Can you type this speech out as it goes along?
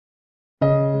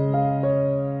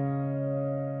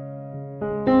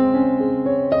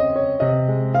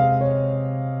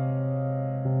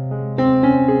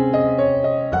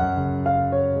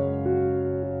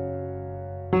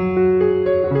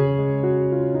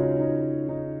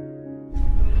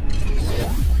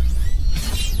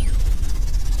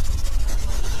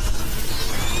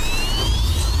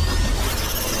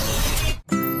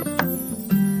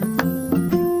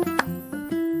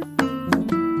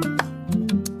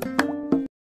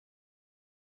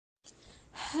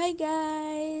Hai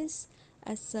guys,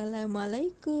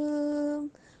 Assalamualaikum.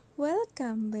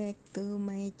 Welcome back to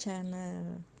my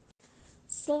channel.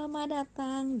 Selamat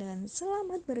datang dan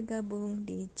selamat bergabung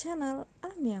di channel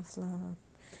Amia Vlog.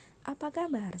 Apa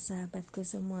kabar sahabatku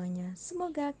semuanya?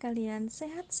 Semoga kalian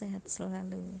sehat-sehat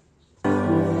selalu.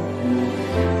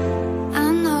 I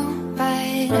know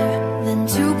better than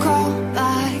to call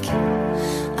back.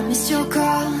 I miss your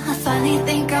call, I finally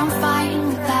think I'm fine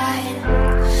with that.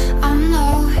 I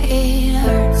know it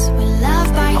hurts when love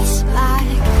bites back,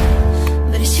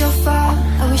 but it's your fault,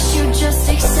 I wish you'd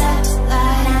just accept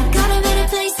that. I got a better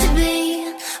place to be,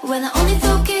 where the only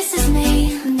focus is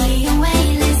me. The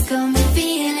away list got me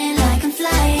feeling like I'm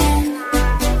flying.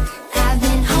 I've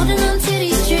been holding on to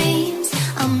these dreams,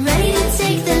 I'm ready to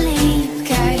take the lead,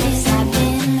 'cause I've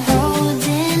been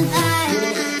holding that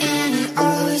in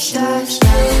all stars.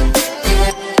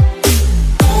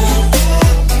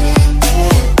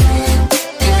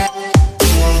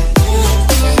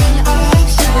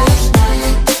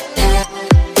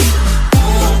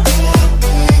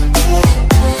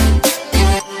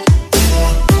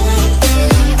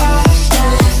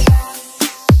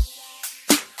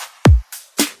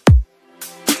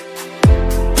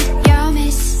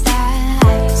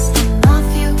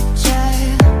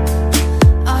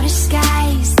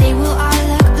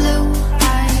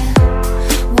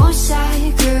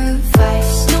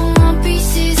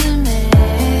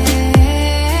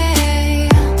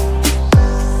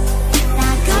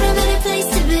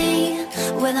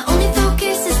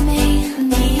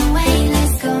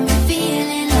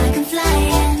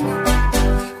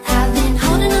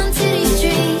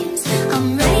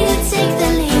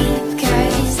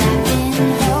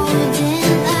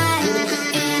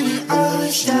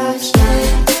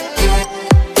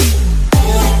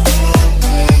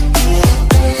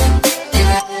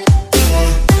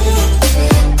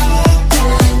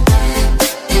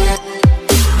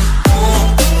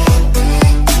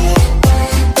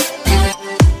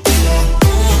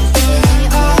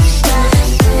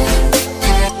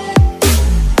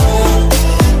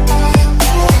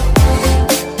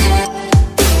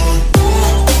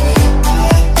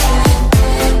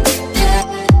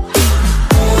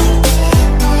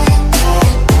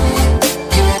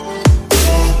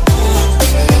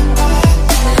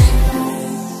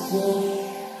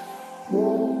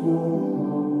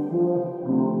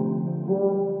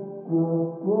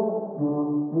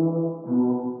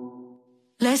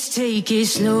 Let's take it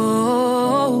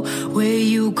slow. Where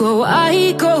you go,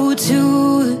 I go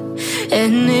too.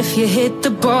 And if you hit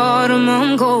the bottom,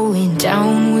 I'm going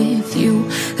down with you.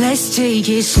 Let's take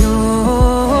it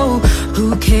slow.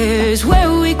 Who cares where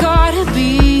we gotta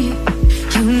be?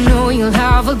 You know you'll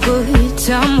have a good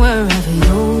time wherever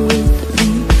you're with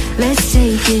me. Let's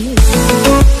take it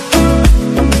slow.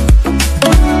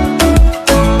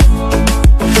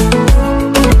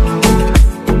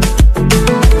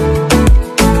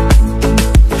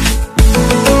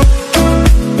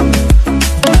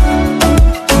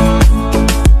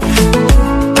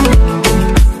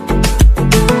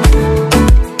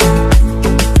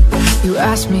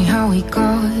 Ask me how we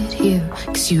got here,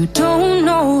 'cause you don't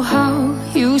know how.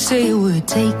 You say we're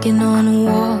taking on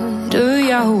water,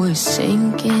 yeah, we're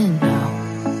sinking now.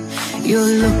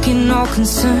 You're looking all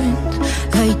concerned,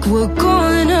 like we're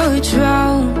gonna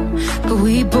drown. But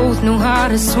we both know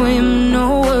how to swim,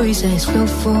 no worries, let's go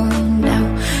for now.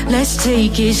 Let's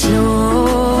take it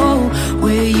slow.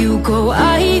 Where you go,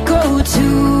 I go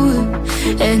too.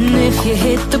 And if you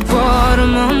hit the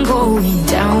bottom, I'm going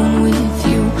down with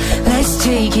you. Let's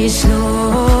take it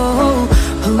slow.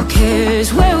 Who cares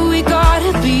where we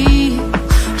gotta be?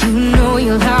 You know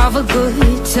you'll have a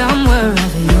good time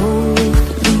wherever you're with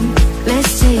me.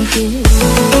 Let's take it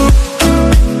slow.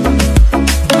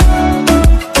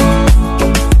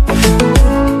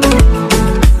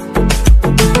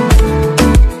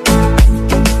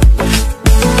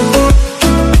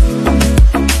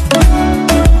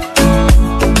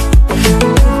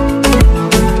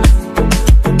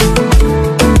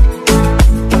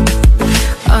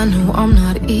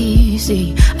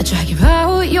 I drag you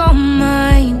out your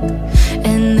mind,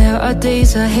 and there are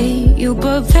days I hate you,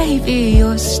 but baby,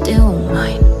 you're still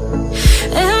mine.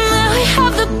 And then we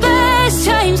have the best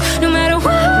times, no matter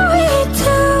what we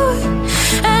do.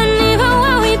 And even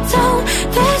when we don't,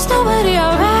 there's nobody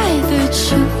I'd rather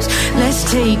choose. Let's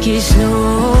take it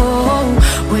slow.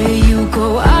 Where you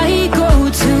go, I go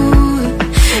too.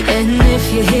 And if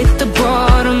you hit the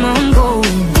bottom, I'm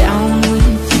going down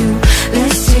with you.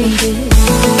 Let's take it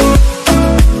slow.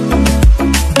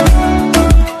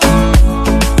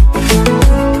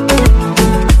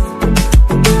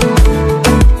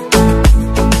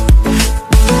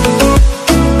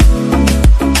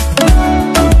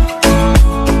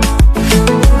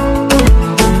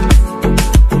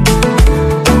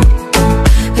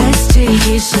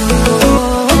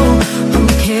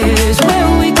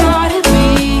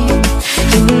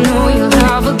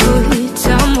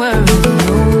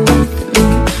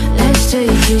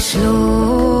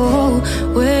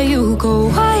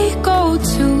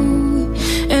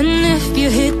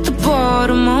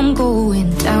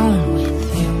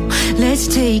 let's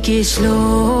take it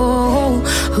slow.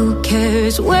 Who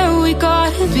cares where we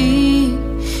gotta be?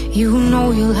 You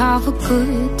know you'll have a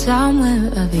good time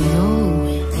wherever you're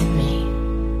with me.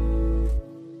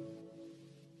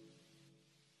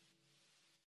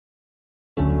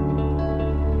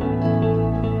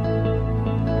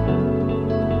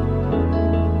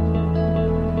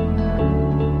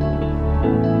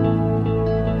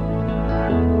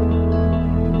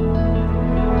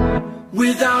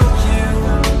 Without you,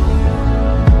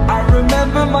 I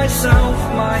remember myself,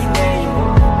 my name.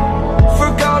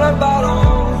 Forgot about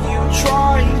all you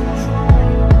tried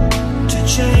to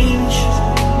change.